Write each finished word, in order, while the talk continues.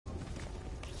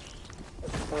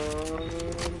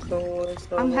Going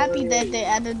I'm happy somewhere. that they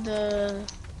added the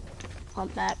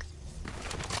pump back.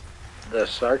 The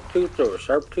shark tooth or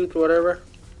sharp tooth, whatever.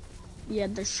 Yeah,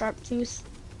 the sharp tooth.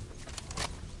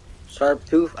 Sharp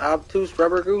tooth, obtuse,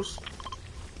 rubber goose,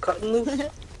 cutting loose.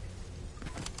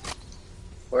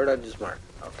 Where did I just mark?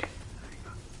 Okay.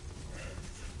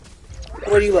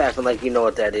 What are you laughing like you know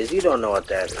what that is? You don't know what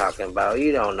that's talking about.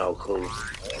 You don't know, cool.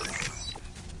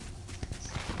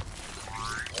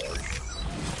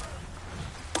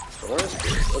 Let's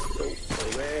go over.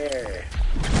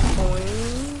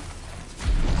 Boing.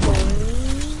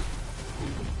 Boing.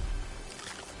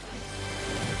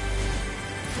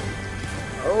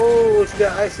 Oh, what you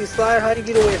got, icy slide? How you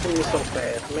get away from me so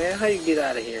fast, man? How you get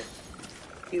out of here?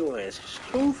 You went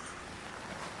shoof.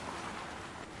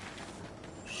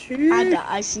 I Sheesh.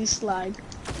 the icy slide.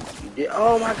 You did.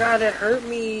 Oh my god, that hurt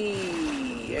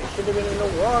me. I should have been in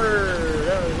the water.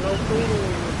 That was no cool.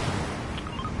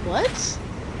 What?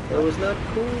 That was not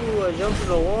cool. I jumped in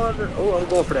the water. Oh, I'm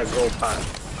going for that gold pot.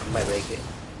 I might make it.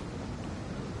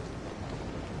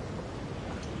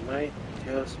 I might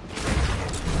just make it.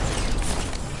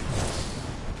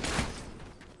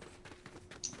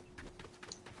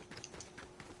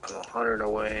 I'm 100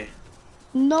 away.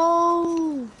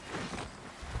 No.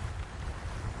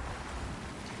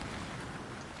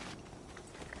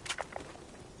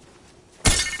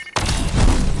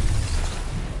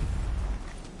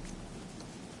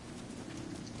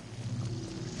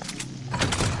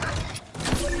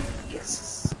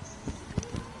 Yes.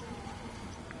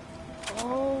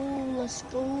 Oh, let's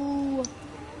go.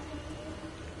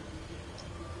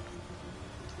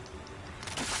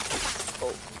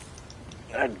 Oh,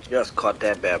 I just caught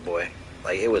that bad boy.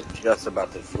 Like, it was just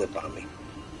about to flip on me.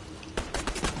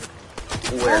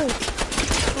 Where? Oh.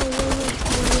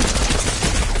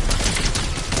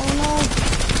 Oh no.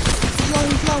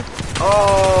 He's low.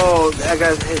 Oh, that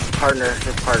guy's his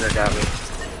partner got me.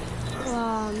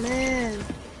 Oh man.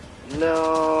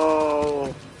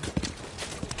 No.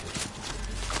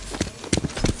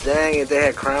 Dang it, they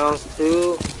had crowns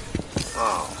too.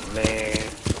 Oh man.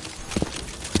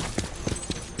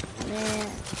 Man.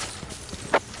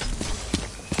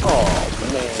 Oh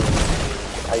man.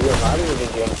 Are you alive or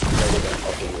did you?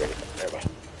 Okay, you ready? Never mind.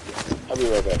 I'll be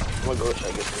right back. I'm gonna go try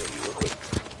to get some of you real quick.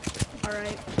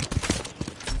 Alright.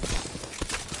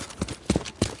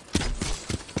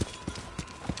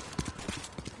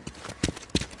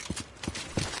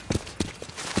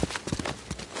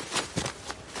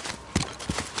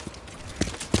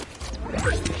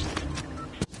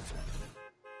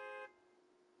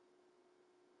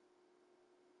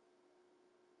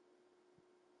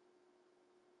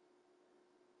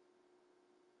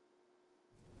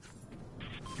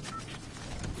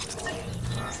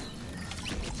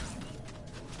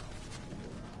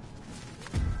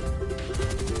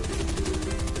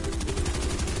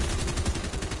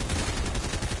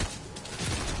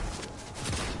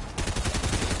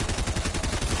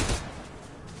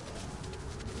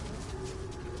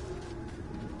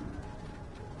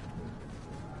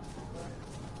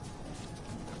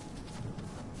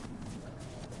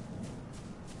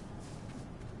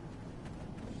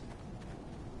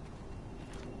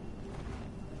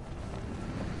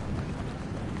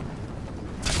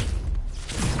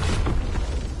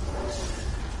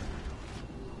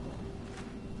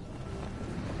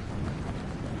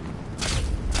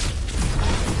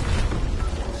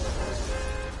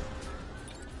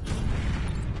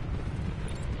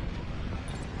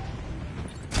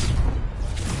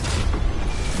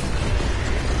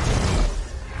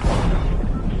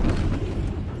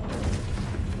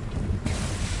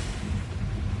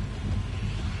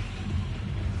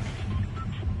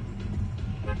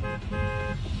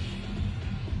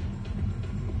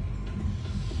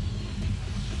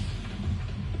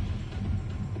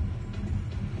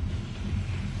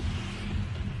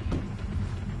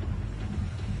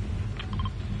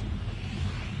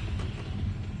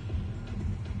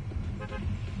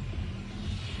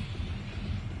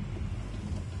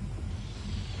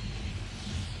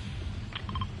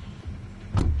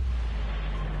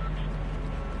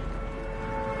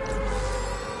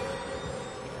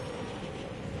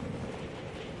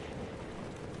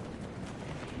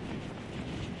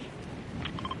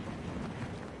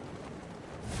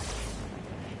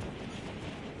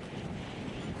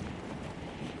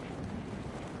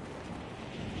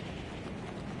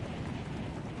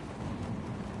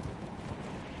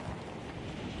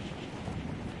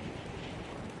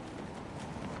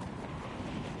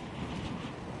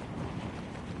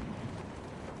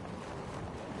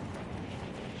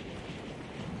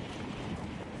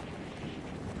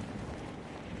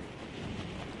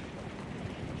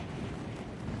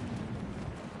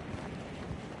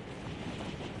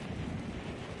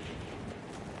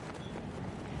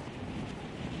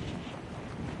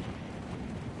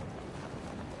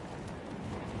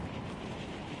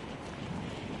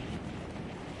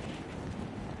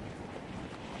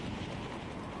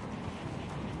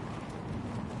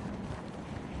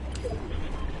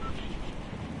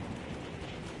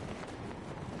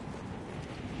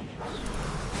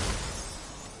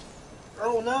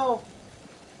 Oh no!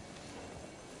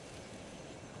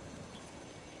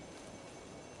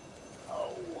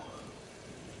 Oh.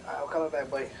 I'm coming back,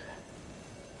 buddy.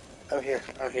 I'm here.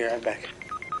 I'm back.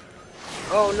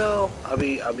 Oh no! I'll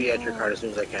be at your No. car as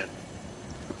soon as I can.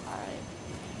 Alright.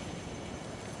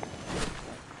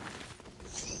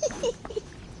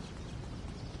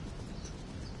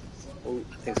 Oh,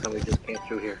 I think somebody just came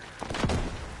through here.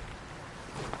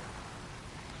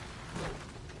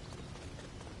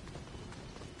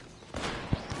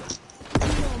 What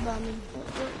you know about me?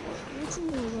 What you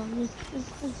know about me?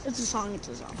 It's a song, it's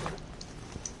a song.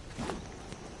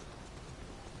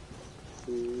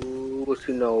 Ooh, what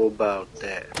you know about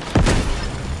that?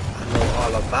 I know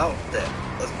all about that.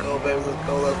 Let's go, baby.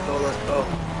 Let's go.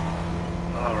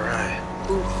 Alright.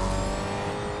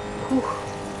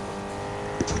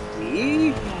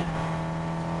 Yee.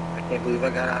 I can't believe I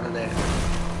got out of there.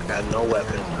 I got no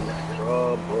weapons. I'm in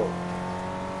trouble.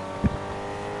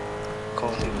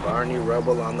 Call me Barney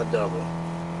Rubble on the double.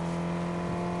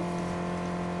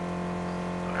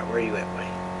 Alright, where you at, buddy?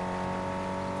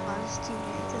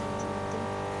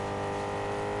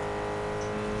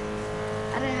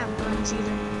 I didn't have guns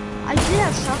either. I did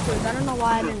have shotguns. I don't know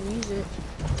why I didn't use it.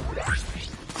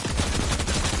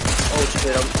 Oh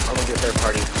shit, I'm gonna get third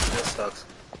party. That sucks.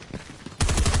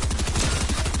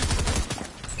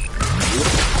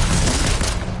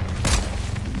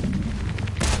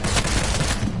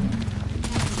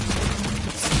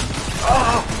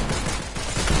 Oh!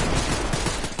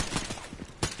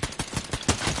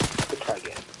 Let's try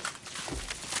again.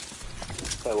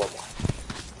 Play one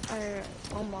more. Alright,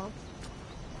 one more.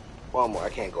 One more. I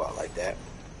can't go out like that.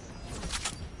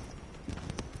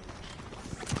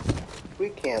 We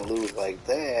can't lose like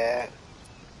that.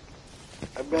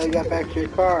 I barely got back to your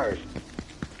cars.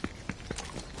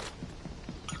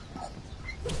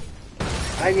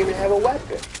 I didn't even have a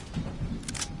weapon.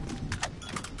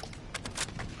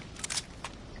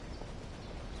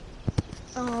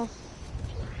 Oh.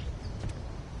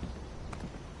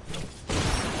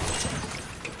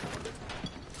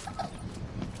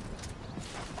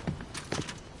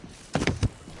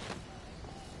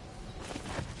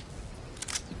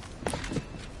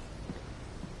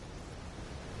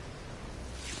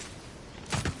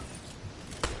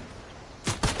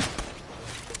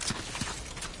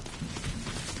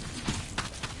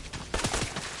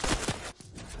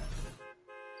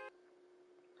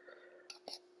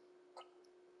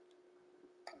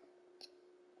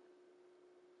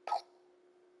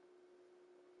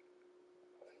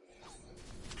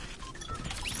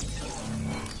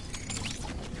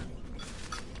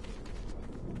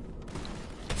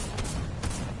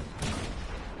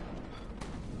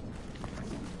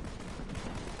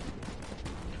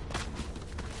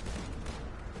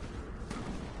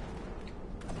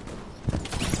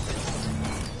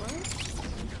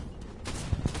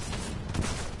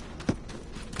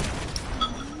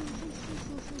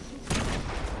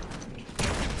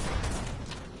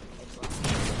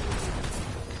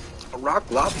 A rock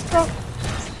lobster?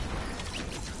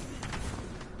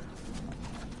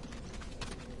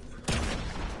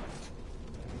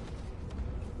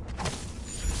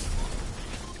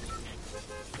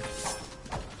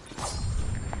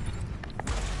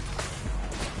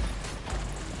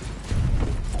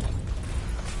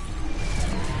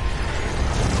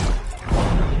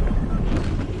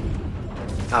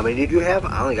 How many did you have?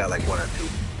 I only got like one or two.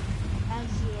 I have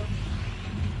zero.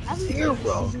 I haven't Zero, played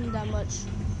bro. this season that much.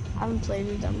 I haven't played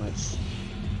it that much.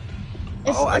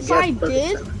 If, Oh, I if guess I did,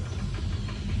 37.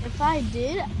 if I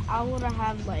did, I would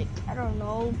have like, I don't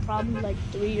know, probably like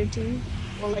 3 or 2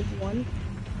 or like 1.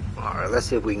 Alright, let's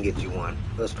see if we can get you one.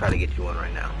 Let's try to get you one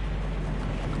right now.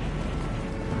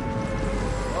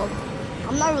 Well,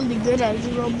 I'm not really good at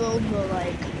zero build, but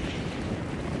like,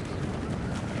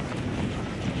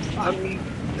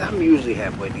 I'm usually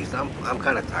halfway decent. I'm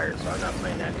kind of tired, so I'm not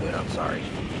playing that good. I'm sorry.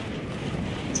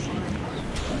 it's fine.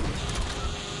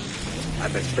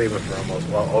 I've been streaming for almost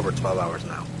over 12 hours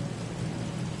now.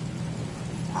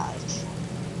 Ouch.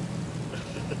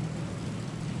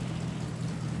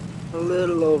 A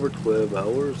little over 12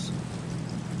 hours.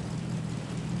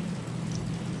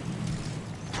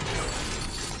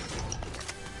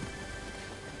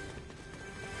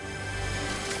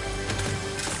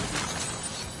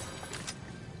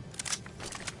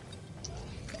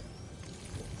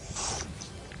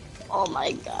 Oh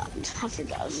my god, I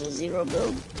forgot it was a zero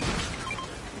build.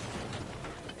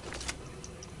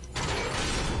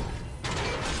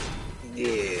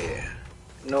 Yeah.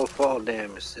 No fall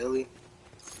damage, silly.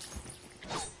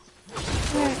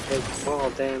 Don't take fall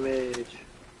damage.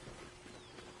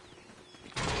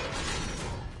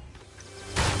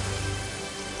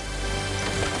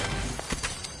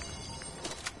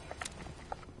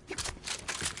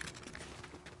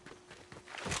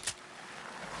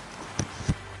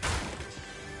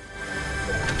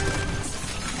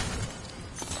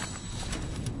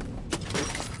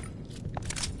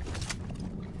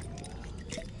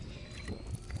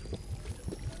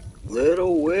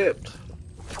 Little whipped.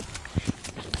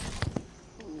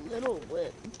 Little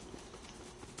whip.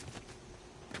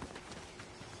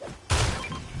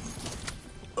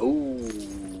 Ooh.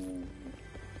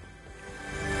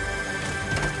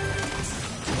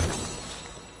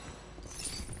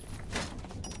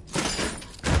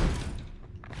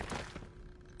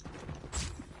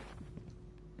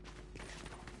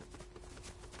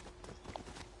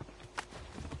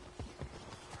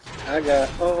 I got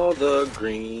all the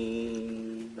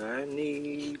green I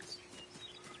need.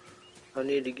 I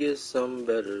need to get some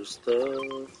better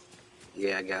stuff.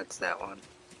 Yeah, I got that one.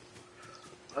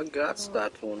 I got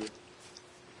that one.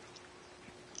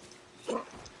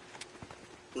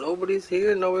 Nobody's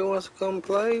here. Nobody wants to come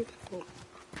play.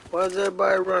 Why is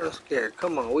everybody running scared?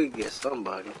 Come on, we get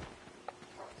somebody.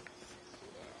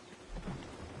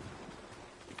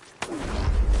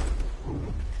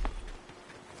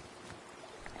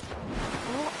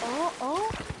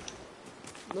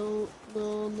 Oh.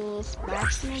 Little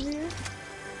splash over here.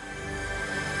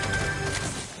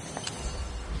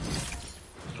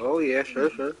 Oh yeah, sure.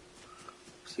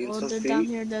 Seen some They're feet. down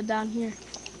here. They're down here.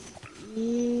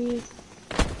 Yeah.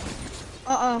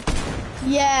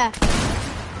 Yeah.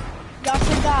 Y'all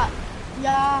forgot.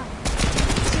 Yeah.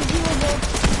 It's a zero build.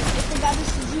 I forgot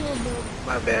it's a zero build.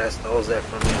 My bad, I stole that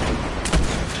from you.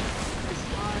 It's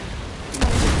fine. I'm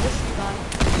gonna get this guy.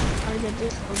 I'm gonna get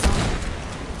this guy.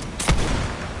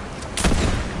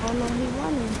 Oh no, he's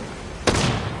running.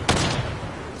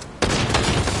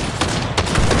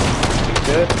 You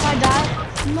good? I died.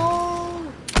 No.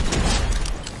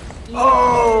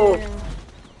 Oh! Yeah.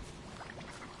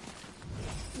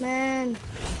 Man,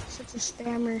 such a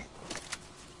spammer.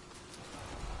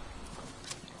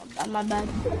 Oh, my bad.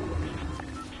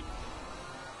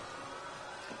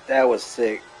 That was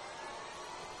sick.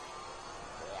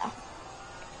 Yeah.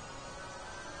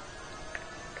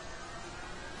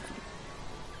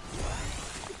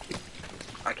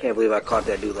 I can't believe I caught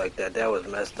that dude like that. That was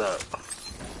messed up.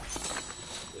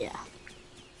 Yeah.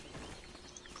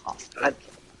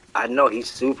 I know he's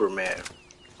Superman.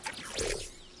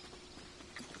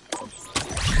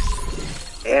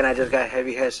 And I just got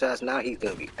heavy headshots. Now he's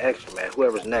gonna be extra mad.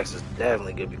 Whoever's next is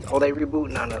definitely gonna be. Oh, they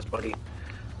rebooting on us, buddy.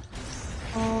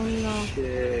 Oh no.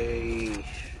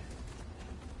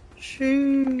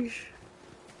 Sheesh.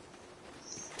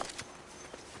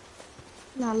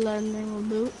 Not letting them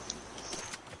reboot.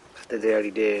 I think they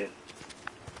already did.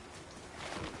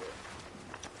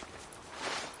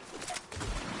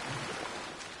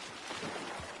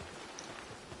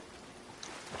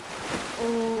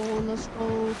 Oh, let's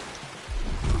go.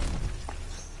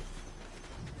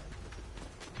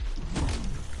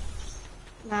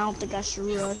 I don't think I should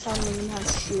rush. I don't even have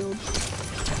shield.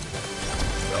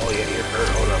 Oh yeah, you're hurt.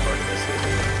 Hold up, buddy. Let's see.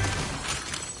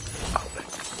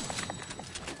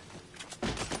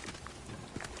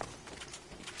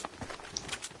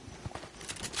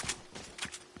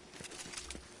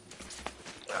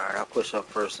 Alright, I'll push up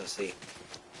first and see.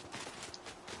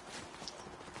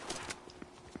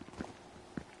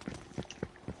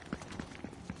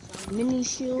 Some mini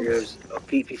shields. Here's a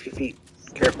feet.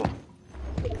 Careful.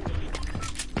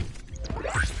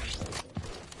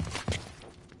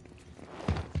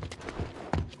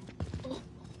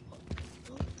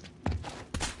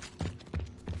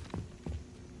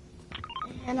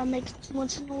 And I'm making too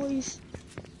much noise.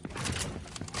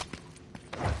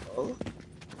 Oh.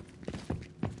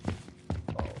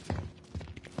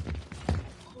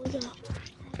 Oh yeah.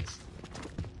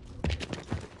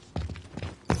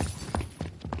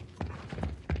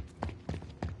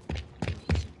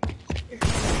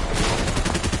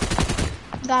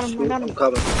 Got him, I got him. I'm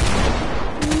coming.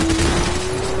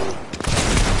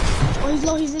 Oh, he's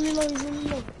low, he's really low.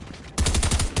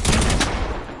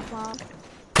 Come on.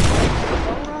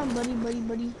 Don't run,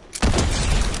 buddy.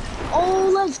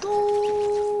 Oh, let's go!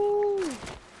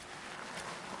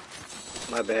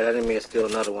 My bad, I didn't mean to steal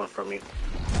another one from you.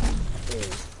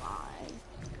 It's fine.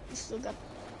 You still got,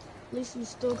 at least you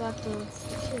still got the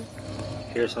kill.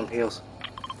 Here's some heals.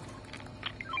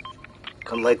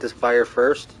 Come light this fire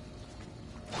first.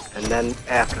 And then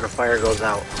after the fire goes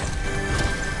out.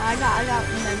 I got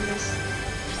members.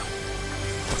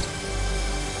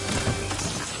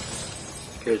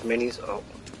 Here's minis. Oh.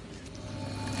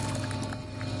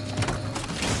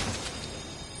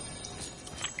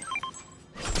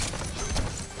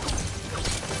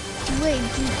 Wait,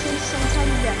 do you think sometimes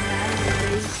you get mad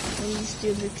when you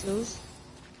steal their kills?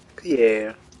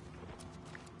 Yeah.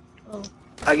 Oh.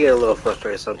 I get a little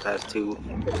frustrated sometimes too.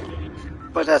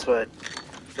 But that's what.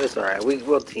 It's alright.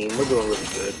 We'll team. We're doing really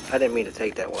good. I didn't mean to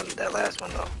take that last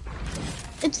one though.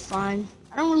 It's fine.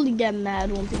 I don't really get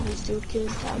mad when people steal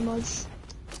kills that much.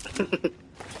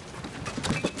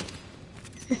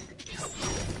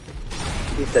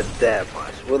 He said that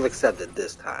much. We'll accept it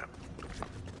this time.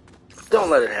 Don't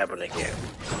let it happen again.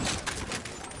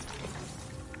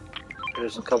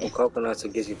 There's a couple coconuts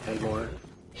that gives you 10 more.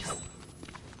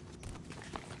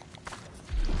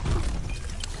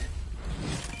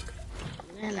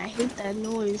 Man, I hate that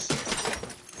noise.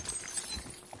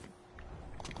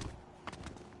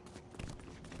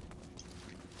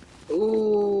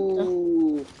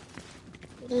 Ooh.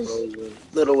 What is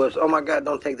Little whips. Oh my god,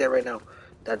 don't take that right now.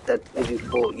 That gives you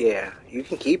full, yeah. You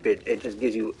can keep it. It just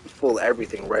gives you full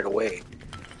everything right away.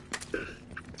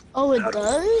 Oh, it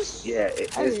does? Yeah,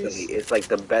 instantly. It's like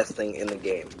the best thing in the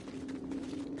game.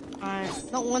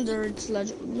 Alright. No wonder it's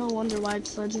no wonder why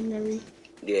it's legendary.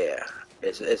 Yeah.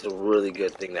 It's a really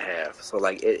good thing to have. So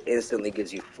like it instantly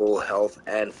gives you full health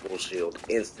and full shield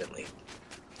instantly.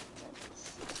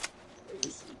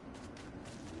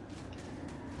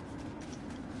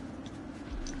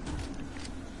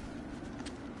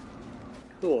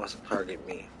 Who wants to target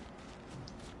me?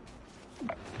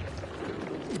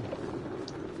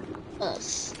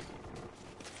 Us.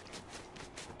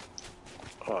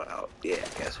 Oh, yeah,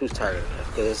 I guess. Who's targeting us?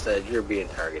 Because it said you're being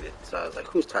targeted. So I was like,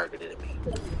 who's targeting me?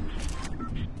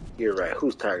 You're right.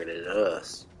 Who's targeted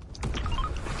us?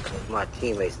 My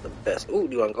teammate's the best. Ooh,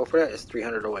 do you want to go for that? It's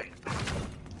 300 away.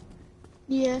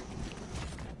 Yeah.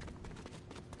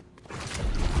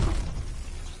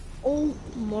 Oh,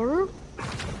 more?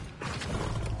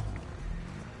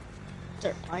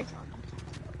 There, icon.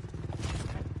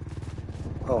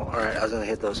 Oh, alright. I was going to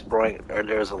hit those spraying. Or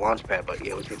there's a launch pad, but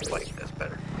yeah, we can play. That's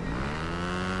better.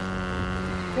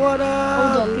 What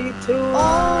up,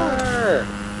 D2R?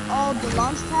 Oh, the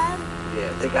launch pad?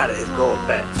 Yeah, they got it. It's gold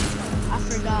pad. I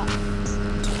forgot.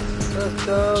 Let's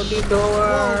go,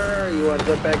 D2R. You want to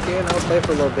jump back in? I'll play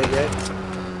for a little bit yet.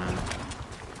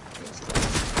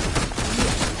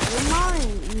 Never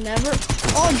mind. Never.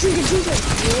 Oh, drink it.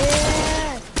 Yeah.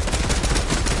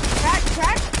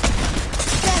 Crack.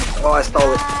 Oh, I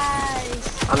stole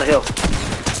Nice. it. On the hill.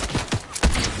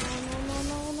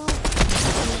 No. I'm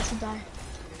going to die.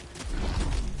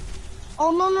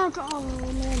 Oh, no. Oh, man.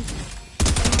 I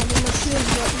don't have enough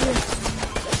shields right here.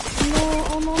 No.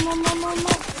 Oh, no.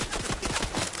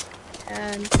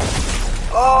 And...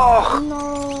 Oh!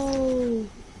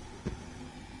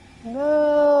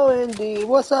 No, indeed.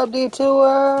 What's up,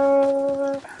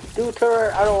 D2R?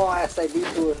 D2R. I don't know why I say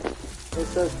D2R. It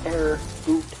says terror.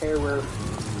 Do-terror.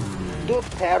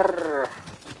 Do-terror.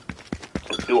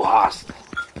 Do-host.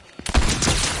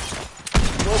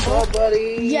 What's up,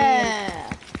 buddy?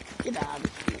 yeah. Get out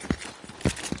of here.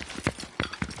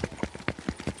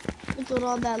 Look at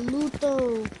all that loot,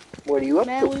 though. What are you up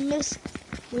to? Man,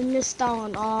 we missed out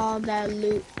on all that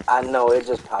loot. I know, it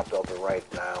just popped open right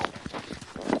now.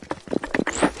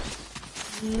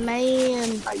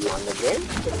 Man. Are you on the game?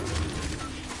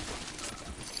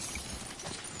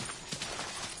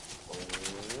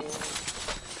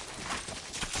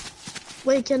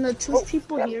 Wait, can the two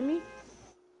people hear me?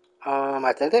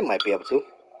 I think they might be able to.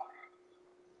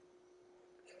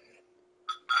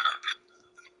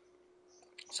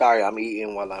 Sorry, I'm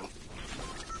eating while I'm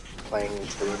playing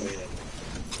streaming.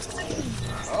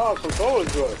 Oh,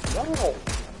 controller's good. No.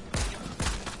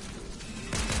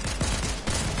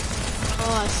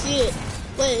 Oh, I see it.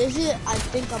 Wait, is it? I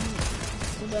think I'm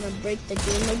gonna break the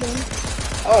game again.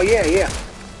 Oh, yeah.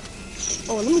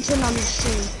 Oh, let me turn on the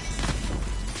stream.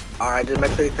 Alright, just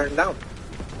make sure you turn it down.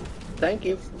 Thank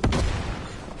you.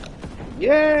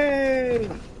 Yay!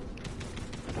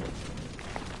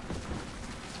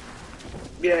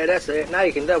 Yeah, that's it. Now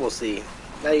you can double see.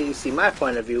 Now you can see my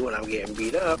point of view when I'm getting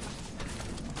beat up.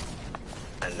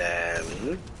 And then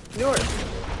yours.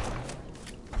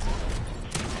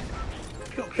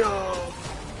 Pew, pew.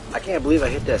 I can't believe I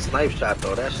hit that snipe shot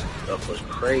though. That stuff was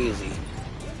crazy.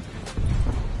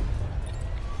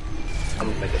 I'm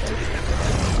gonna make it to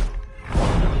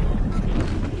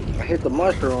I hit the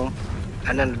mushroom,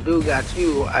 and then the dude got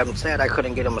you. I'm sad I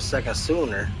couldn't get him a second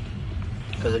sooner,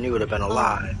 because then you would have been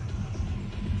alive.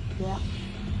 Yeah.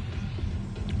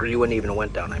 Or you wouldn't even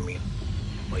went down, I mean.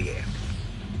 Well, yeah.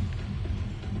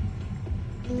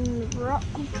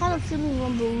 I'm kind of feeling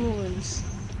Rumble Ruins.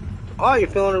 Oh, you're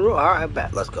feeling the rule? Alright, I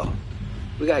bet. Let's go.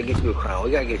 We gotta get you a crown.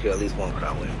 We gotta get you at least one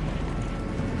crown win.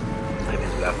 That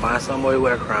means we gotta find somebody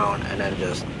with a crown and then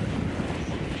just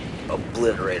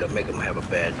obliterate them, make them have a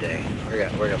bad day. We're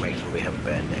gonna make sure we have a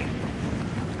bad day.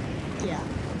 Yeah.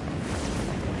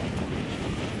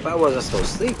 If I wasn't so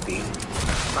sleepy,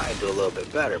 I'd probably do a little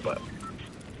bit better, but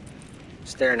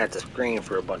staring at the screen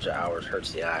for a bunch of hours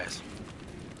hurts the eyes.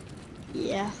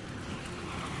 Yeah.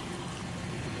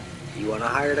 You wanna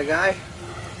hire the guy?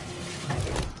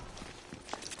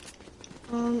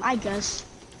 I guess.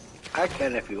 I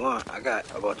can if you want. I got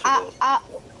a bunch of I, gold. I,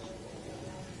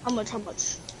 how much? How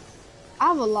much? I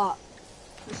have a lot.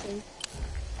 Listen.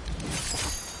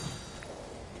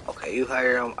 Okay, you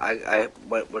hire him. I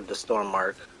went with the storm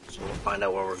mark, so we'll find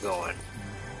out where we're going.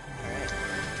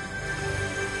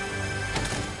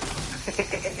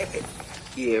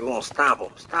 Yeah, we won't stop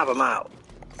him. Stop him out.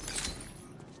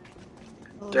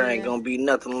 Oh, There ain't yeah. gonna be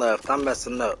nothing left. I'm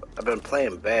messing up. I've been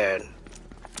playing bad.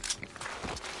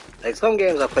 Like some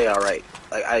games I play alright.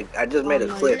 Like I just Oh, made a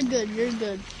no, clip. you're good. You're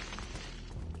good.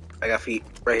 I got feet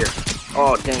right here.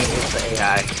 Oh dang it, it's the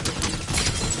AI.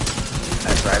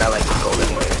 That's right, I like his gold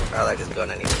anyway. I like his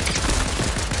gun anyway.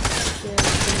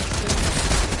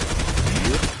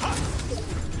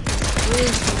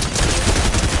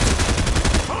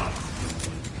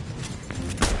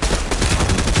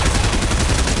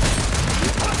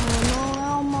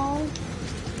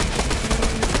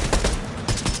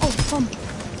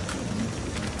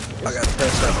 I got 10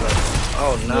 stuff left.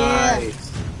 Oh,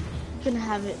 nice. Yeah. You can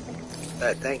have it.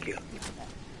 Hey, thank you.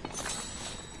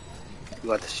 You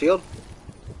want the shield?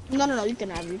 No. You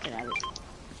can have it. You can have it.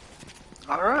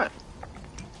 Alright.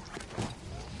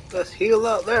 Let's heal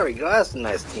up. There we go. That's a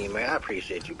nice team, man. I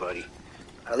appreciate you, buddy.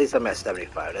 At least I'm at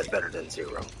 75. That's better than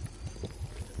 0.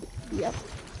 Yep.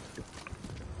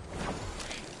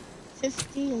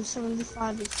 50 and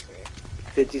 75 is great.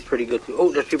 50 is pretty good too.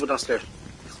 Oh, there's people downstairs.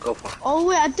 Let's go for them. Oh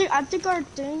wait, I think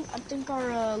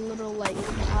our little like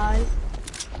eye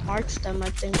marks them. I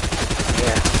think.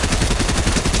 Yeah.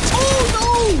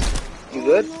 Oh no! You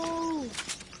good? No.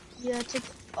 Yeah, I took.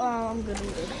 I'm good.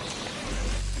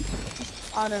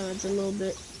 Just auto damage a little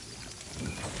bit.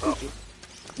 Oh.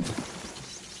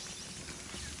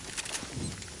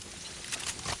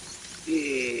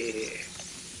 Yeah.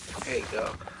 There you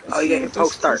go. Oh, you gotta hit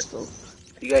poke start.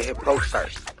 You gotta hit poke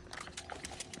start.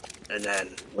 And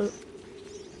then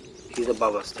he's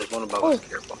above us. There's one above us.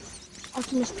 Careful.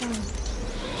 Optimus Prime.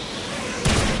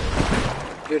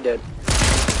 You're dead.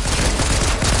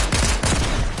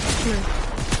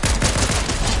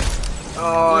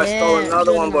 Oh, I stole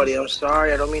another one, buddy. I'm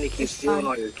sorry. I don't mean to keep stealing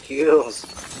all your kills.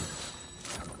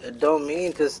 I don't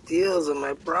mean to steal them,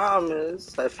 I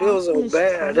promise. I feel so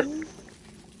bad.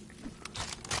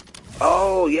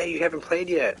 Oh, yeah, you haven't played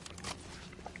yet.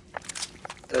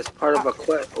 That's part of a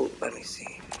quest. Oh, let me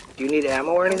see. Do you need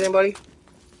ammo or anything, buddy?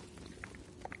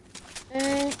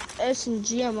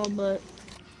 SMG ammo, but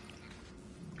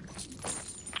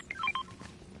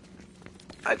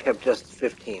I kept just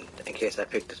 15 in case I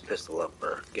pick this pistol up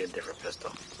or get a different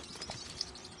pistol.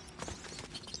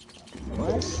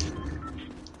 what?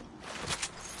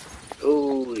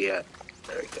 Oh, yeah.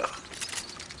 There we go.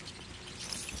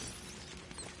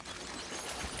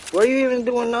 What are you even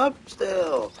doing up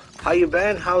still? How you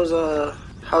been? How's the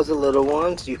little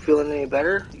ones? You feeling any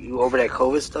better? You over that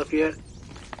COVID stuff yet?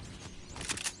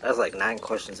 That's like 9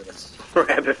 questions in this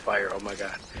rapid fire. Oh my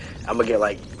god. I'm gonna get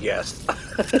like, yes.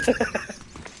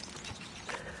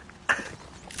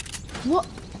 What?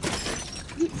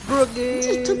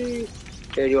 Brookie!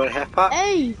 Here, you want a half pot?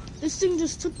 Hey, this thing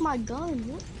just took my gun.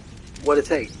 What? What'd it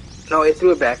take? No, it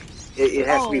threw it back. It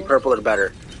has to be Oh. purple or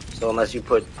better. So unless you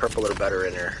put purple or better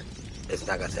in there, it's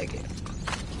not gonna take it.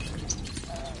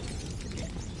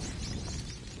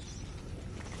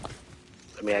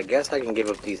 I mean, I guess I can give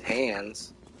up these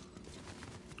hands.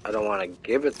 I don't want to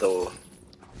give it though.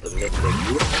 The mythic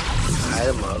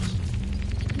item up.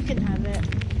 You can have it.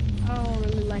 I don't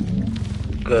really like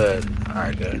it. Good.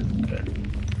 Alright, good.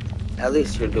 At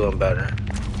least you're doing better.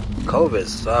 COVID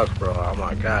sucks, bro. Oh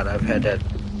my god. I've had that,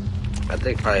 I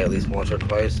think probably at least once or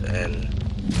twice, and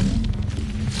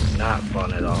not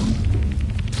fun at all.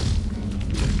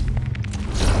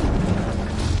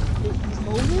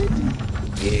 COVID?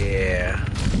 Yeah.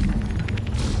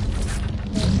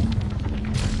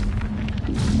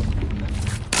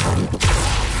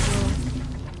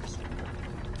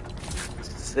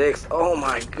 Six. Oh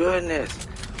my goodness.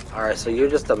 Alright, so you're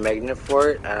just a magnet for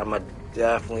it, and I'm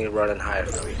definitely running high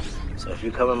for you. So if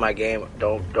you come in my game,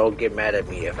 don't get mad at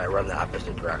me if I run the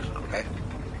opposite direction, okay?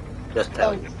 Just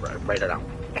tell you, write it out.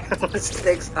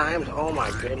 6 times? Oh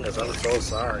my goodness, I'm so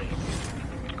sorry.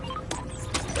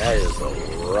 That is a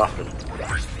rough.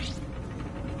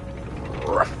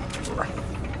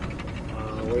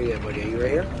 Where you at, buddy? Are you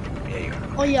right here? Yeah, you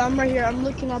are. Oh yeah, I'm right here. I'm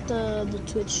looking at the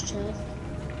Twitch chat.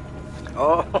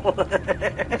 Oh.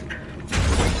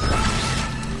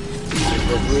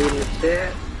 Reading the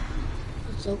chat.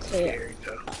 It's okay. There you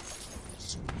go.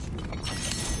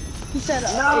 He said,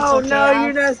 it's No, okay. no,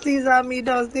 you're not sneeze on me.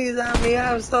 Don't sneeze on me.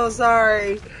 I'm so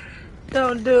sorry.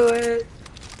 Don't do it.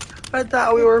 I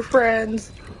thought we were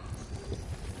friends.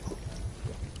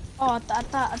 Oh, I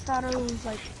thought it was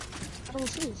like, I thought it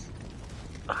was his.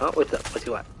 Uh-huh. What's up? What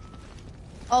you want?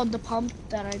 Oh, the pump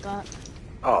that I got.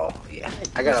 Oh, yeah. Like,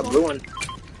 I got this a one. blue one.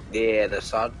 Yeah, the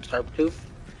sharp tooth.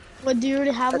 What, do you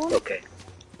already have That's one? okay.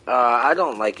 I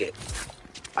don't like it.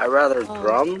 I rather Oh,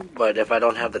 drum, but if I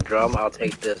don't have the drum, I'll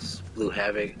take this Blue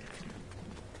Havoc.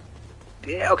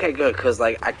 Yeah, okay, good, because,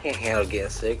 like, I can't handle getting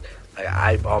sick.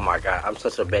 Like, oh my god, I'm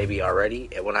such a baby already,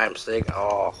 and when I'm sick,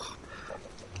 oh,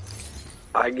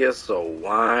 I get so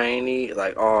whiny.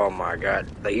 Like, oh my god.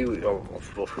 Like,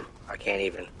 I can't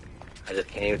even. I just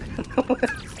can't even.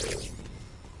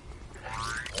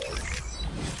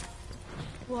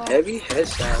 well, Heavy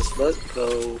headshots, let's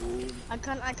go. I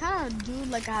kind of do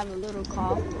like I have a little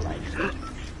cough, but like,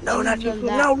 No, other not you. than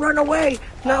that, No, run away.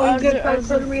 No, he's gonna try to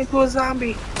other, turn me into a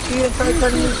zombie. He's gonna try to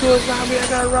turn me into a zombie. I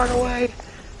gotta run away.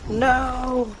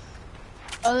 No.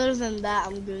 other than that,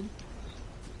 I'm good.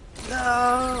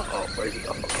 No. Oh, where's he?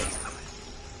 Oh, okay.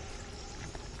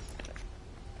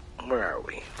 Where are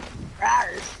we?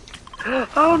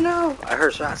 Oh no! I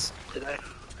heard shots. Did I? I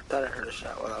thought I heard a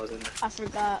shot while I was in there. I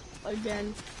forgot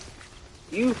again.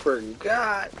 You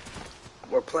forgot.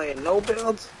 We're playing no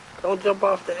builds. Don't jump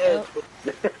off the edge.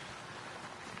 Yep.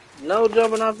 No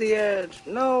jumping off the edge.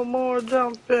 No more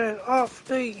jumping off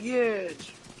the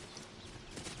edge.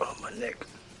 Oh, my neck.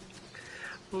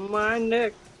 My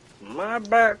neck. My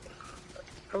back.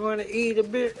 I'm gonna eat a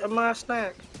bit of my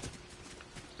snack.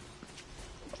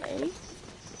 Okay.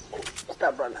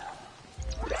 Stop running.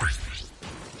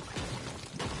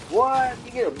 What?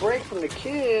 You get a break from the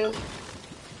kids?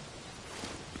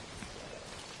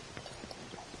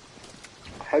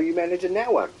 How you managing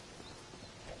that one?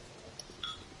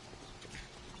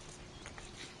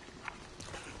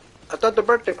 I thought the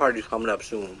birthday party's coming up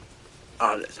soon.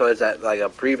 So is that like a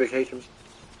pre-vacation?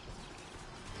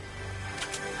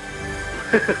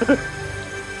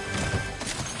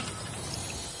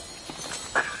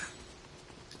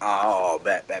 Oh,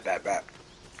 bet.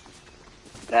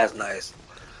 That's nice.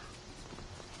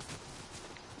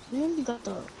 Man, you got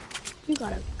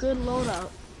a good loadout.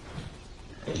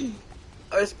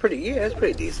 Oh, it's pretty, yeah, it's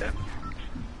pretty decent.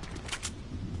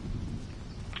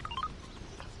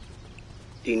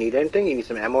 Do you need anything? You need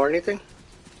some ammo or anything?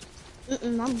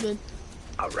 I'm good.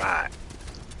 Alright.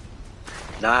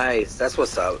 Nice. That's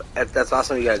what's up. That's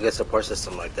awesome you got a good support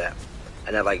system like that.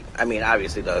 And then, like, I mean,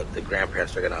 obviously the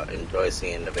grandparents are gonna enjoy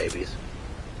seeing the babies.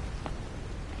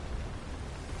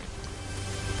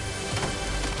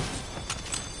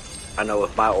 I know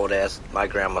with my old ass, my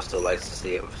grandma still likes to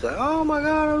see it. She's like, oh my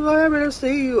god, I'm so happy to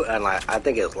see you. And like, I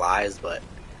think it's lies, but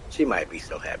she might be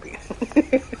so happy.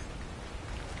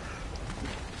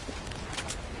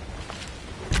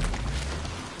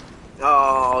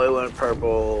 Oh, it went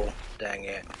purple. Dang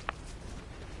it.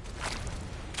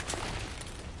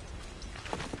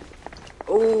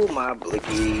 Oh, my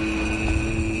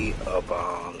blicky. Up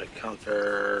on the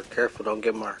counter. Careful, don't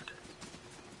get marked.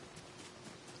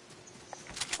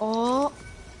 Oh,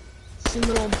 see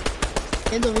little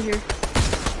kid over here.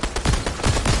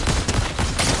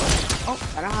 Oh,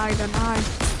 gotta hide.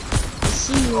 I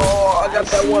see you. Oh, I got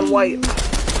that one white.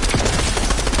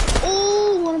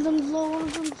 Oh, one of them's low.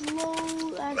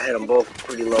 I had them both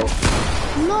pretty low.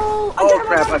 No, Oh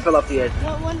crap! I fell off the edge.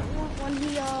 When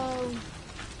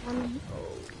he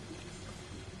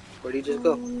Where'd he just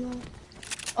go? no.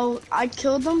 Oh, I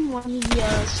killed him when he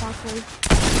shockwave.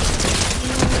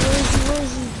 Where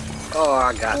is he? Oh,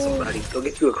 I got somebody. Go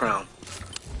get you a crown.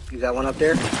 You got one up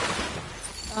there?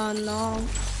 No.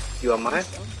 You want mine?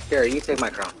 Here, you take my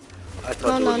crown. I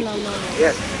told No.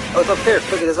 Yes. Oh, it's upstairs.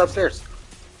 Look at this upstairs.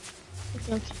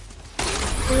 Okay.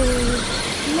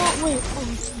 No, wait.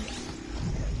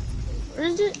 Where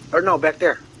is it? Or no, back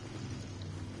there.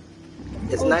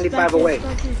 It's 95 away.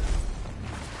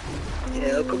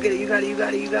 Yeah, go get it. You got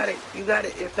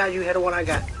it. If not, you had the one I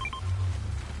got.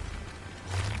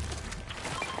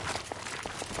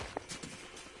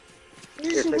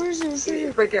 Where is it?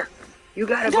 It's right there. You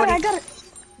got it, buddy. I got it.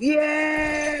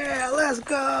 Yeah, let's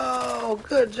go.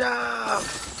 Good job.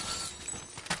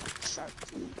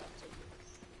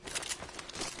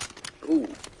 Ooh,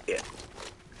 yeah.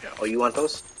 Oh, you want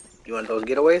those? You want those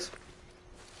getaways?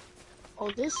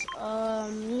 Oh, this?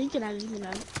 You can have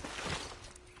it.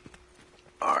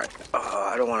 All right.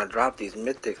 I don't want to drop these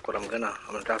mythics, but I'm gonna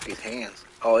drop these hands.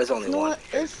 Oh, it's only one. What?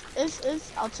 If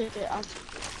I'll take it.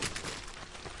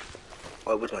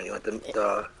 Oh, which one? You want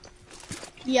the?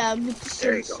 Yeah, but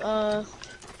there you go.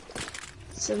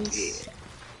 since Yeah.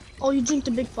 Oh, you drink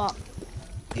the big pot.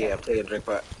 Yeah, I'm taking a drink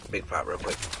pot, big pot real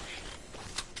quick.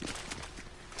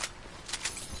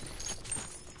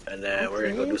 And then we're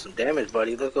gonna go do some damage,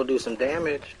 buddy. Let's go do some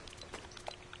damage.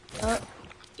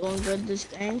 Doing good this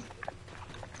game.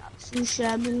 Not too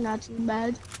shabby, not too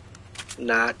bad.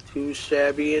 Not too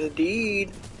shabby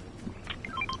indeed.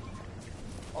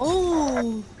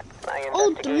 Oh,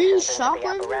 oh, 3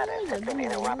 shotguns.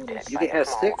 You can have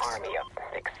 6.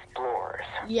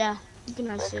 Yeah, you can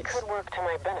have This 6. could work to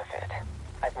my benefit.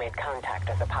 I've made contact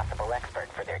as a possible expert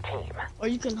for their team. Or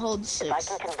you can hold If I 6.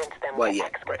 can convince them Well, to yeah,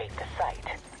 excavate the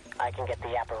site, I can get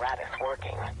the apparatus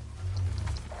working.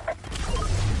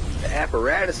 The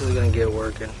apparatus is gonna get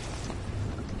working.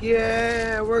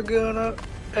 Yeah, we're gonna,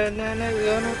 and then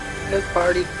it's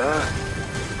party time.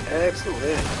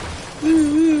 Excellent.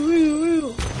 Woo, woo, woo,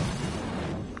 woo.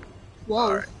 Whoa.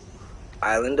 All right.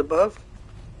 Island above.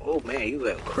 Oh man, you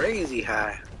went crazy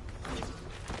high.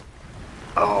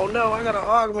 Oh no, I got an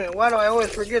augment. Why do I always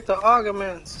forget the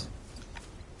augments?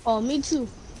 Oh, me too.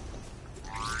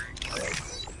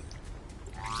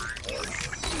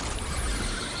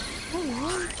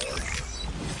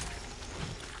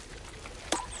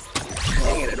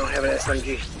 Dang it, I don't have an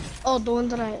SMG. Oh, the one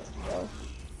that I.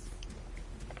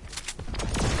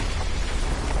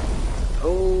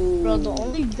 Oh. Bro, the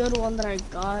only good one that I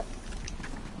got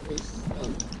is.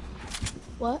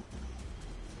 What?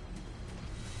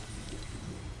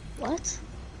 What?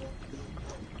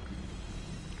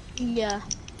 Yeah.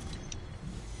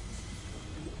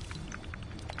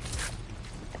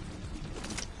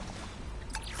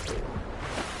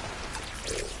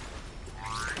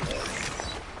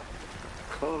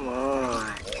 Come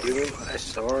on, give me my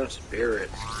soaring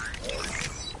spirits.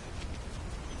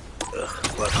 Ugh,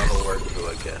 but that'll work too,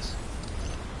 I guess.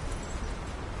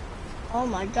 Oh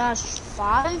my gosh,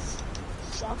 5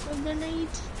 shotgun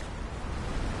grenades?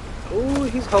 Ooh,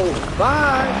 he's holding 5.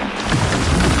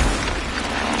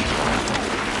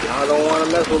 Y'all don't want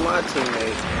to mess with my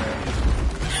teammate.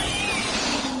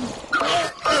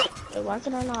 Wait, why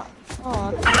can I not?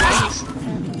 Oh, I just...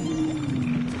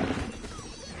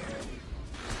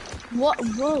 What?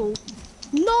 Whoa.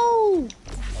 No!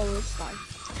 Oh, it's fine.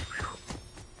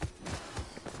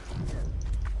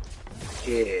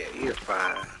 Yeah, you're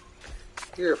fine.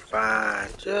 You're fine.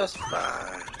 Just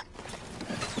fine.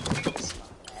 It's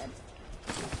not bad.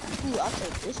 Ooh, I'll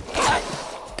take this one.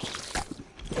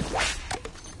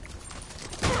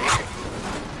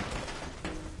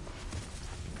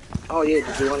 Oh yeah,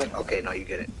 did you want it? Okay, no, you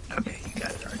get it. Okay, you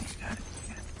got it already. You got it.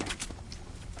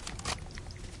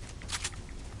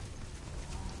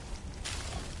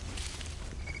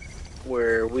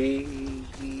 Where we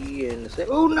in the same?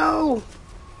 Oh no!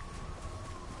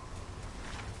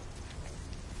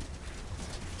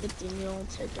 15, you don't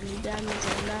take any damage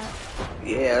on that.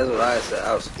 Yeah, that's what I said.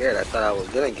 I was scared. I thought I was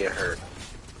gonna get hurt.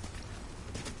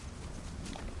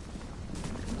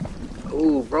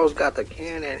 Ooh, bro's got the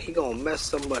cannon. He gonna mess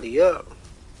somebody up.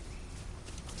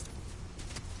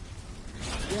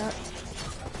 Yep.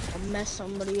 I'll mess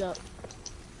somebody up.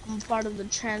 I'm part of the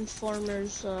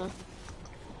Transformers,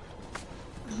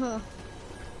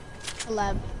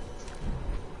 collab.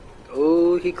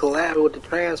 Ooh, he collabed with the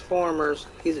Transformers.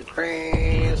 He's a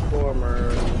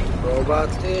Transformer.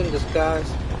 Robots in disguise.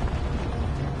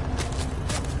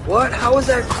 What? How is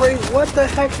that crazy? What the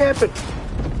heck happened?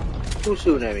 Who's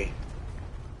shooting at me?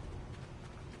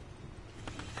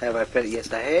 Have I fed it?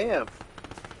 Yes, I have.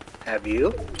 Have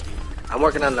you? I'm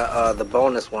working on the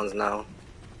bonus ones now.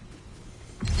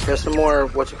 There's some more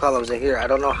whatchamacallits in here. I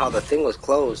don't know how the thing was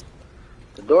closed.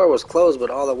 The door was closed, but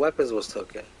all the weapons was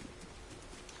taken.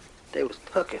 They was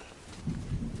tucking.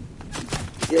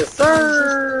 Yes,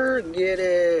 sir. Get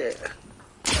it.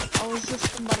 I was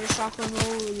just about to shock him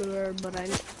over, but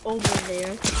I'm over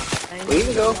there. We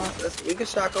can go. We can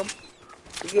shock them.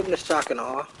 We give them the shock and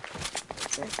awe.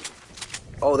 Okay.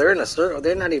 Oh, they're in a circle.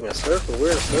 They're not even a circle.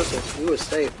 We're in a circle. We were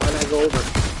safe. Why not go over?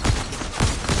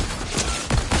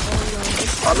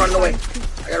 Oh, I'm running away.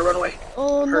 I gotta run away.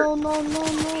 Oh, I'm hurt. no.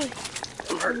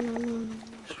 I'm hurt. No.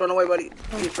 Just run away, buddy.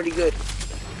 He's pretty good.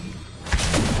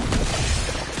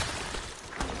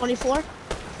 24?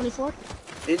 24?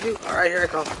 Did you? Alright, here I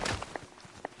come.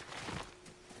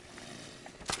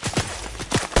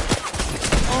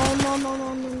 Oh,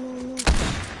 no.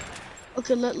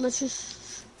 Okay, let's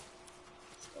just...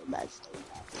 Stay back.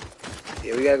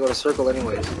 Yeah, we gotta go to circle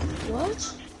anyways.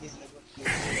 What?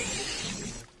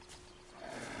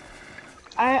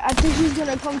 I think he's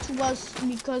gonna come to us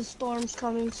because Storm's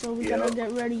coming, so we gotta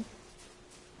get ready.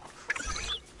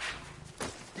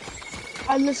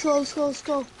 Alright, let's go.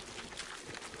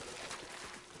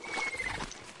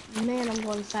 Man, I'm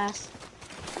going fast.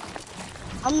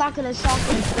 I'm not gonna shock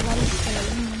you because I'm just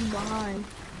gonna leave you behind.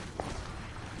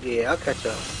 Yeah, I'll catch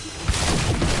up.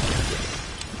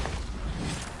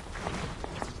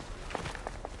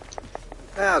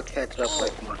 I'll catch up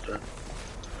like mustard.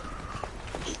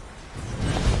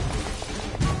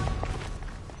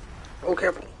 Oh,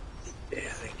 careful. Yeah,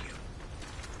 thank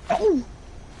you.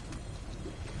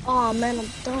 Oh man, I'm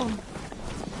dumb.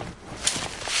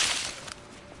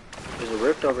 There's a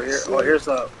rift over here. Oh, here's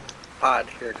a pod.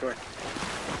 Here, come here.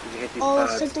 You can hit these Oh,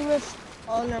 pods. stick the rift.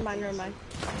 Oh, never mind, never mind.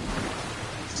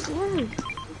 Slurp.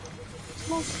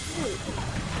 Small slurp.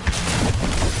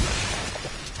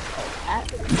 Oh,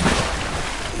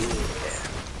 Yeah.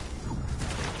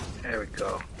 There we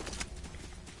go.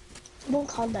 don't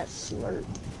call that slurp.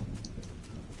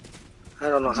 I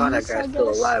don't know how that Geese, I guy's still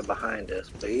guess. alive behind us,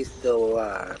 but he's still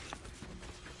alive.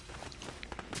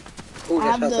 Ooh,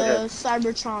 I that's have shots the ahead.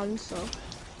 Cybertron, so.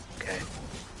 Okay.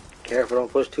 Careful,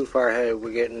 don't push too far ahead.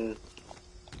 We're getting...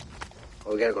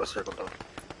 Oh, we gotta go circle though.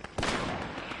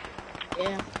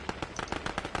 Yeah.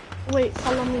 Wait,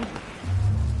 follow me.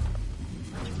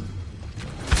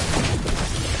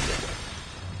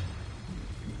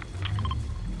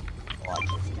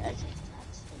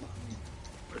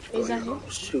 Where'd you Is go that here? him? Oh,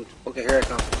 shoot. Okay, here I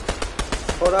come.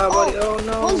 Hold on, buddy. Oh,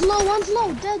 no. One's low, one's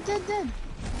low. Dead.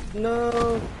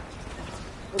 No.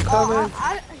 I'm Oh,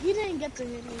 coming. he didn't get to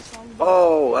hit me, so I'm good.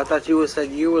 Oh, I thought you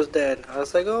said you was dead. I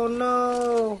was like, oh,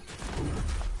 no.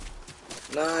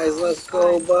 Nice, let's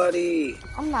go, Fine. buddy.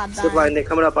 I'm not Zip line, dying. they're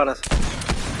coming up on us.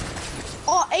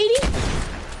 Oh, 80?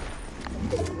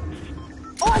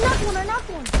 Oh, I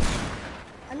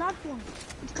knocked one.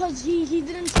 Because he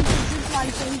didn't take the zip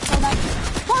line, so he fell back.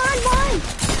 Behind!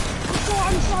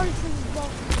 I'm sorry for this, bro.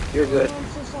 You're good. I'm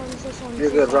so sorry.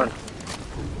 You're good, run.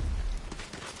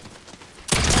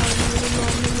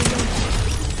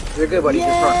 You're good, buddy. Just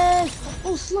run. Yes!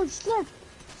 Oh, slurp.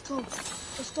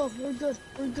 Let's go. We're good.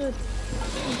 And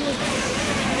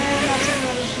that's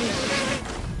another shoot.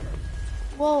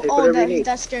 Whoa, Take whatever you need.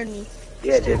 that scared me.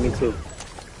 Yeah, it did. Me too.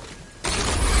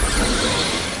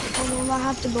 Oh, no, I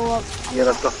have to go up. Yeah,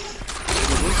 let's go.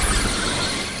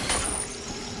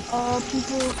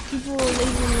 People are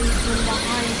leaving me from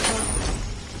behind, so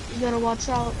you gotta watch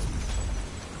out.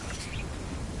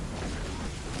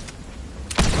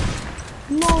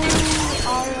 No,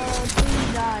 our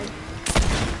team died.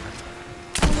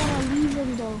 I wanna leave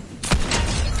him though.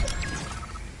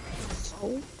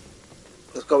 So?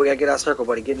 Let's go. We gotta get out of circle,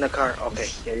 buddy. Get in the car. Okay.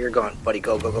 Yeah, you're gone, buddy.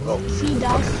 Go. He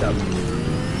died.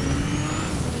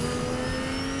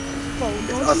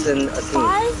 It's us in a team.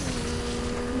 5?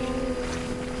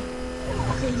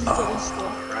 No. Okay, he's good.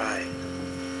 Alright.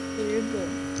 Yeah, you're good.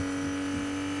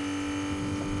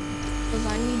 Because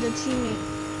I need a teammate.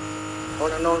 Oh,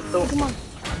 no. Come on.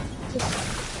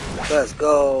 Let's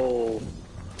go.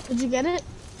 Did you get it?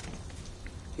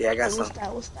 Yeah, I got some.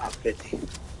 What's that? 50.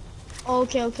 Oh,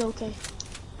 okay.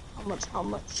 How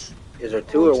much? Is there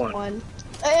 2 or 1? One.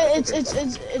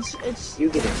 It's. You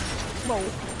get it. Bro,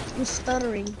 I'm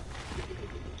stuttering.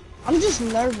 I'm just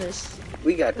nervous.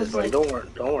 We got this, It's buddy.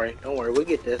 like- Don't worry. We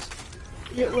get this.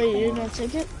 Wait, you're gonna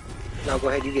take it? No, go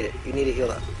ahead. You get it. You need to heal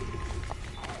up.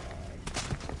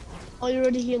 Oh, you're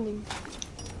already healing.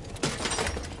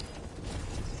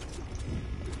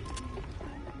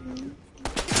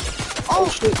 Oh,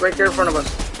 shoot. Right there in front of us.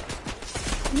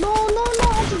 No,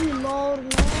 I have to reload,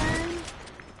 man.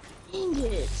 Dang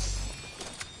it.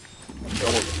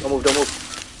 Don't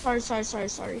move.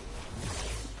 Sorry.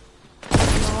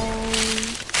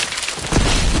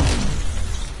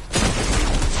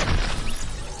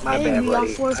 My Hey, bad, we got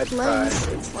buddy. 4th I place.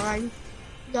 tried. It's fine.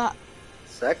 We got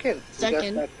Second? We got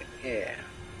Second. Yeah.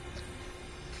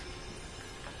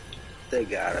 They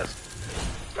got us.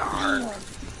 Darn.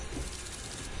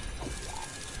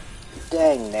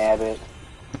 Dang nabbit.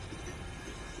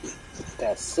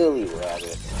 That silly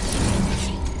rabbit.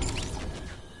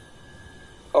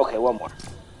 Okay, one more.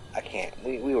 I can't.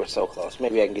 We were so close.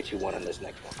 Maybe I can get you one on this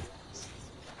next one.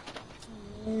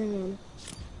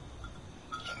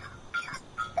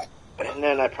 And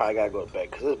then I probably gotta go to bed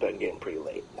because it's been getting pretty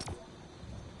late.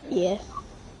 Yeah.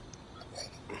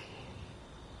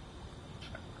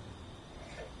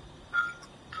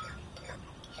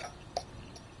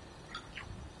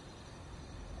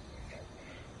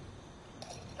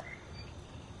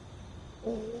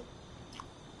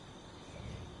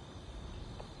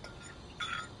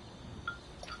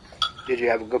 Did you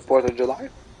have a good 4th of July?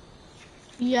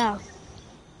 Yeah.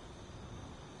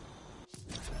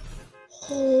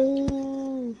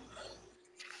 Oh.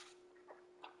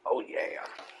 Oh, yeah.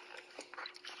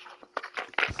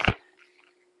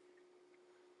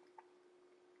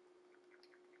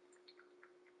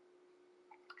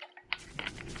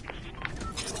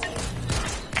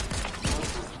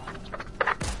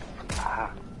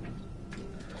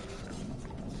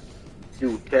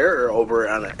 Terror over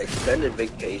on an extended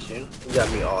vacation. You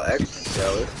got me all extra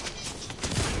jealous.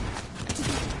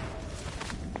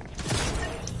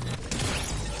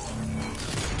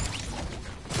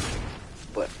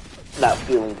 But not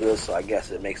feeling good, so I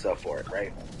guess it makes up for it,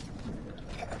 right?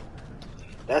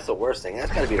 That's the worst thing.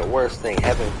 That's gotta be the worst thing.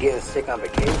 Getting sick on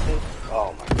vacation.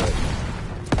 Oh my goodness.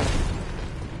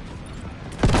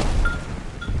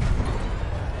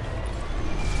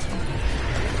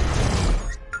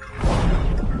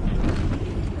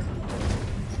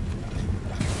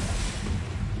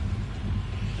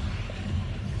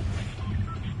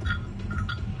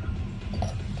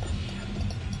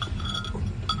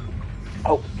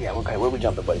 Oh, yeah, okay, where we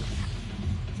jumping, buddy?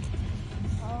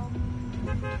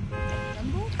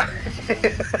 Jungle?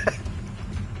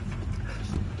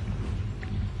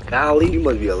 Golly, you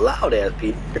must be a loud ass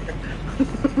Peter.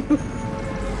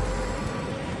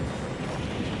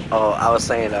 Oh, I was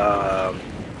saying,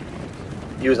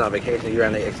 you was on vacation, you were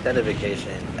on an extended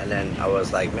vacation, and then I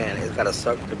was like, man, it's gotta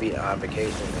suck to be on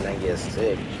vacation and then get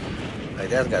sick. Like,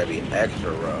 that's gotta be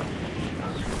extra rough.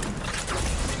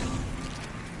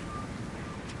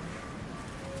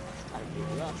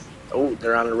 Oh,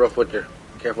 they're on the roof with you.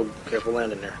 Careful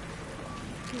landing there.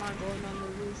 I'm not going on the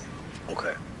roof.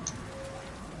 Okay.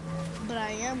 But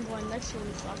I am going next to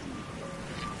them, so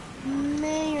I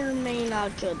may or may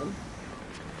not kill them.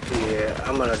 Yeah,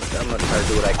 I'm gonna try to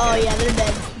do what I can. Oh yeah, they're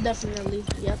dead. Definitely.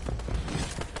 Yep.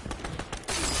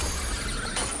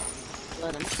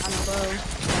 Let him kind of go.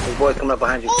 This boy's coming up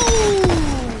behind you. Oh!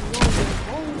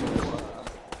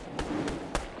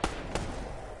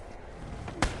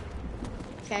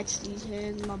 Catch these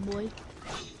hands, my boy.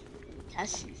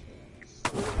 Catch these hands.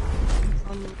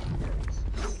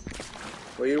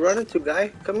 Where you running to,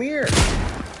 guy? Come here.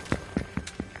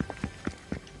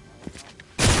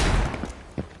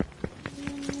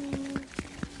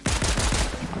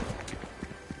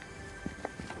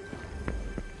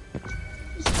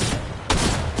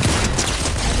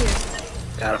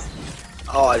 Got him.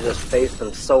 Oh, I just faced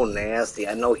him so nasty.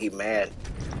 I know he mad.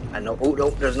 I know. Oh, no,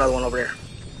 there's another one over there.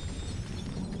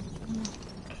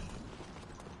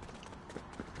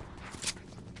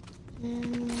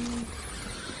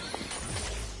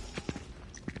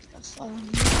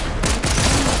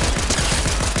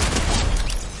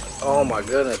 Oh my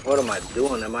goodness, what am I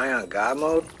doing? Am I on God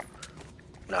mode?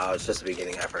 No, it's just the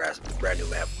beginning. I forgot. It's a brand new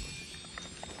map.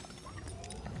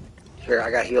 Here,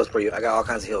 I got heals for you. I got all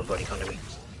kinds of heals, buddy. Come to me.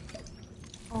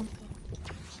 Oh.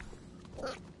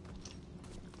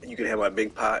 You can have my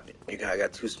big pot. I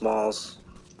got 2 smalls.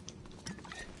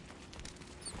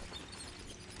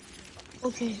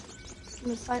 Okay. Let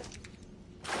me fight.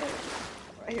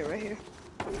 Right here.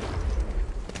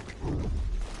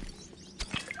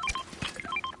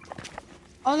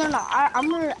 Oh no, I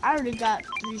already got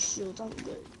 3 shields. I'm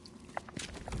good.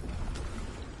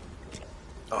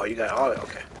 Oh, you got all it.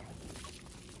 Okay.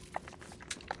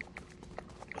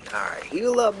 All right,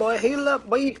 heal up, boy. Heal up,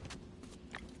 boy.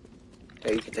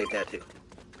 Hey, you can take that too.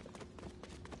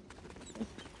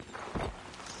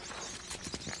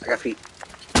 I got feet.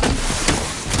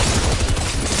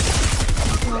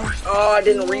 Oh, I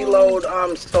didn't reload.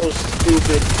 I'm so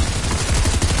stupid.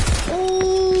 Oh.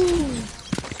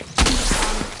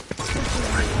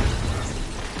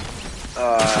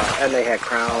 And they had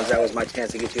crowns. That was my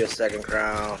chance to get you a second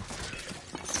crown.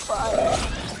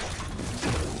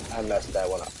 I messed that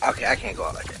one up. Okay, I can't go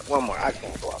out like that. One more. I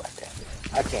can't go out like that.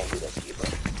 I can't do that to you, bro.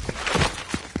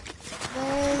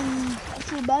 Man, I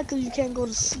feel bad because you can't go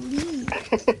to sleep.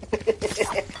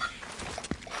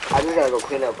 I just gotta go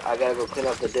clean up. I gotta go clean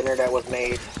up the dinner that was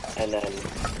made, and then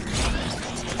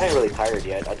I ain't really tired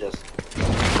yet. My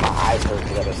eyes hurt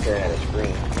because I've been staring at a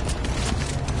screen.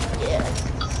 Yeah.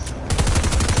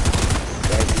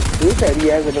 Who said he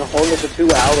hasn't been holding it for 2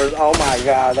 hours? Oh my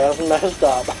god, that's messed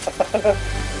up.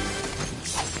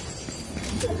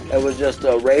 It was just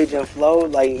a rage and flow.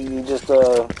 Like, you just, I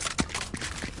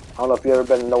don't know if you ever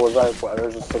been to Noah's Ark, but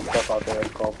there's just some stuff out there.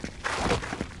 It's called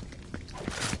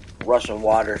Russian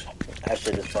Waters. That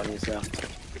shit is funny as hell.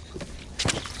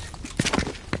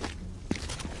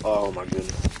 Oh my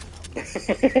goodness.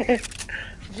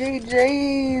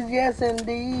 GG's, yes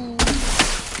indeed.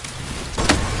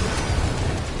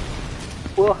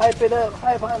 We'll hype it up.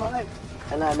 Hype.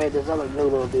 And I made this other new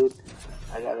little dude.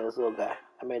 I got this little guy.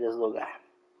 I made this little guy.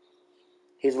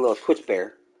 He's a little Twitch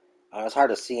bear. It's hard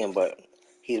to see him, but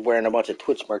he's wearing a bunch of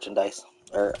Twitch merchandise.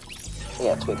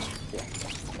 Yeah, Twitch. Yeah.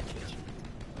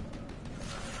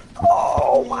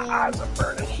 Oh, my eyes are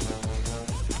burning.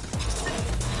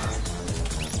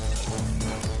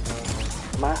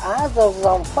 My eyes are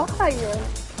on fire.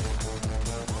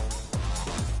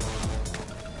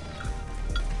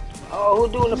 Oh,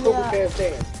 who doing the purple Yeah. pants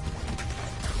dance?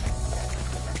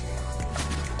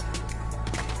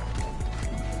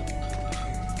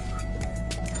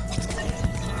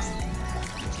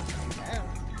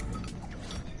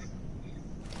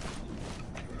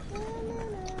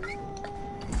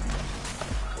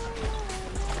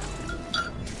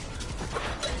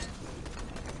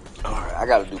 Alright, I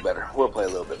gotta do better. We'll play a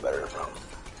little bit better.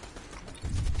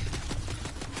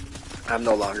 I'm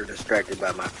no longer distracted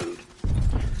by my food.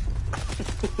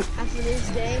 After this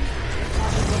game,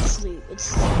 I'll go to sleep.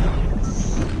 It's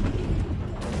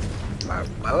My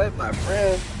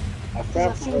friend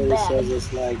feel from earlier bad. says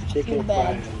it's like chicken Feel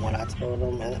bad. frying. When I told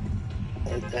him that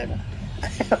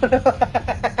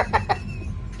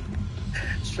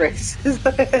straight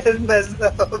is messed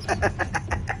up.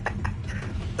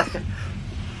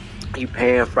 You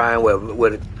pan frying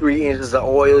with 3 inches of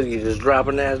oil. You just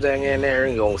dropping that thing in there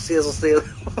and you gonna sizzle.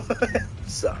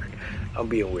 Sorry, I'm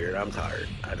being weird. I'm tired.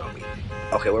 I don't mean.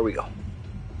 Okay, where we go?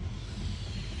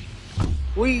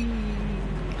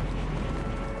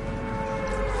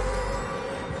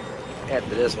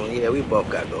 After this one, yeah, we both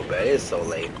gotta go bed. It's so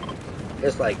late.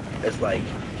 It's like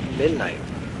midnight,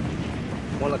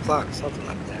 1 o'clock, something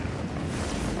like that.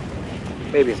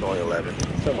 Maybe it's only 11,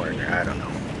 somewhere in there. I don't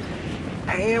know.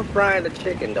 Pan frying the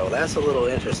chicken though, that's a little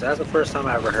interesting. That's the first time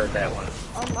I ever heard that one.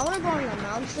 I wanna go on the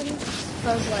mountain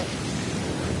because like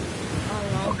I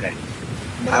don't know. Okay,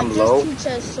 But I'm like, low. there's 2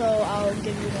 chests, so I'll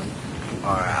give you one.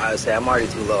 All right, I would say I'm already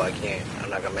too low. I can't. I'm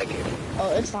not gonna make it.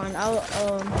 Oh, it's fine. I'll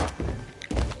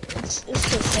it's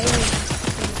the same.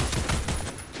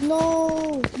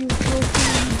 No, you feel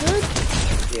good?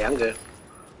 Yeah, I'm good.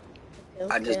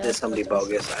 Okay, I just okay, did something that's-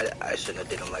 bogus. I shouldn't have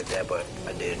did them like that, but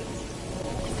I did.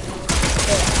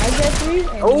 Okay, I get 3 and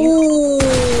Oh you...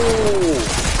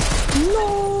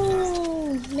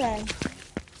 No, man.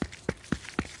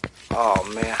 Oh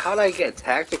man, how'd I get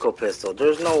tactical pistol?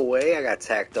 There's no way I got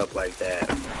tacked up like that,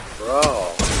 bro.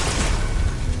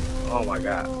 Oh my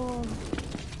god. No.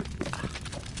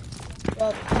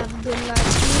 Well, have a good night.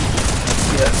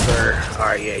 Yes, sir. All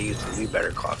right, yeah, you too. We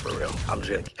better call for real. I'm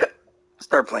just gonna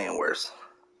start playing worse.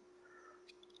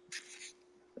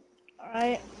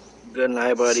 Alright. Good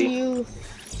night, buddy. See you.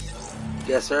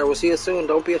 Yes, sir. We'll see you soon.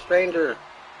 Don't be a stranger.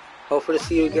 Hopefully, to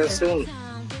see you again soon.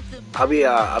 I'll be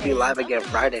live again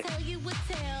Friday.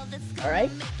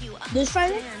 Alright. This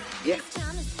Friday? Yeah.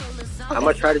 I'm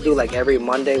gonna try to do like every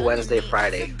Monday, Wednesday,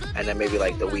 Friday, and then maybe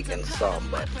like the weekend some.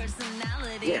 But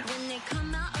yeah.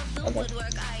 Okay.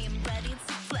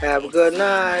 Have a good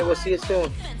night. We'll see you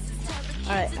soon.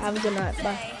 Alright, have a good night.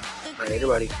 Bye. Later,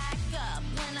 buddy.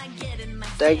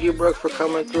 Thank you, Brooke, for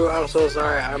coming through. I'm so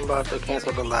sorry. I'm about to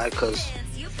cancel the live because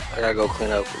I gotta go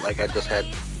clean up. Like I just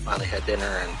finally had dinner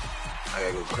and I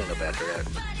gotta go clean up after that.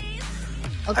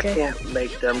 Okay. I can't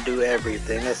make them do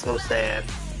everything. It's so sad.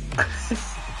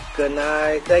 Good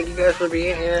night. Thank you guys for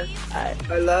being here. Alright.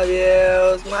 I love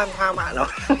you. No.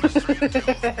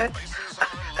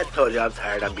 I told you I'm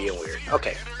tired. I'm being weird.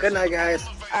 Okay. Good night, guys.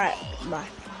 Alright. Bye.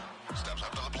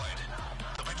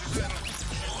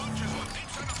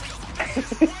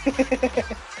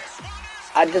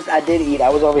 I did eat. I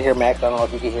was over here, Max. I don't know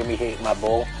if you can hear me hit my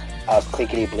bowl. I was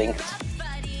clickety blinked.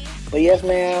 But yes,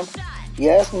 ma'am.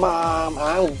 Yes, mom.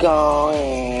 I'm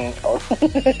going. Oh.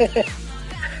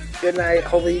 Good night.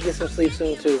 Hopefully you get some sleep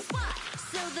soon too.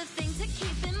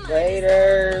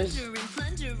 Laters.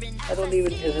 I don't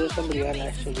even. Is there somebody on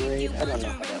actual grade? I don't know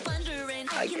how that works.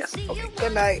 I guess. Okay.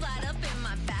 Good night.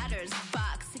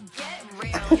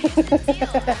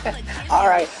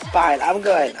 Alright, fine. I'm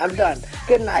good. I'm done.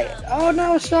 Good night. Oh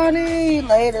no, Shawnee.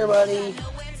 Later, buddy.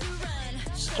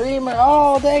 Streamer.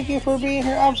 Oh, thank you for being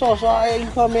here. I'm so sorry. You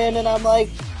come in and I'm like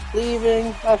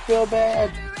leaving. I feel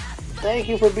bad. Thank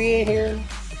you for being here.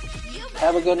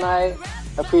 Have a good night.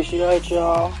 Appreciate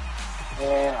y'all.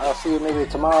 And I'll see you maybe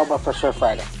tomorrow, but for sure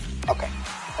Friday. Okay.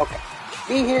 Okay.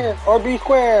 Be here or be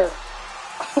square.